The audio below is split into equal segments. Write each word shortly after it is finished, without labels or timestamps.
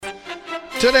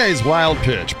Today's Wild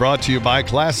Pitch brought to you by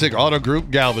Classic Auto Group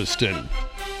Galveston.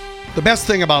 The best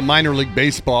thing about minor league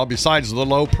baseball, besides the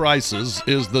low prices,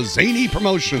 is the zany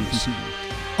promotions.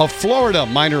 A Florida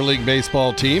minor league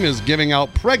baseball team is giving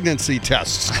out pregnancy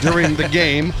tests during the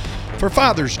game for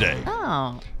Father's Day.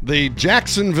 Oh. The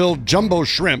Jacksonville Jumbo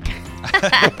Shrimp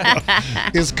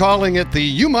is calling it the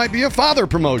You Might Be a Father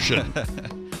promotion.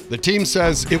 The team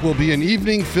says it will be an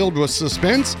evening filled with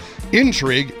suspense,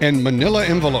 intrigue, and manila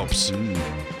envelopes.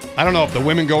 I don't know if the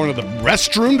women go into the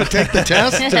restroom to take the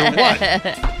test or what.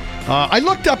 I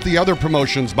looked up the other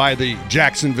promotions by the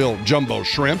Jacksonville Jumbo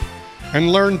Shrimp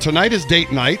and learned tonight is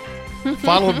date night,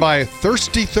 followed by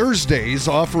Thirsty Thursdays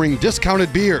offering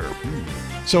discounted beer.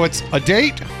 So it's a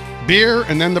date, beer,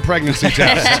 and then the pregnancy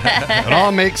test. It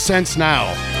all makes sense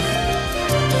now.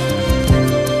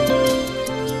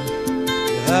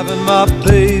 Having my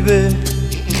baby.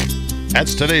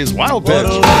 That's today's Wild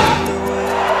Pitch.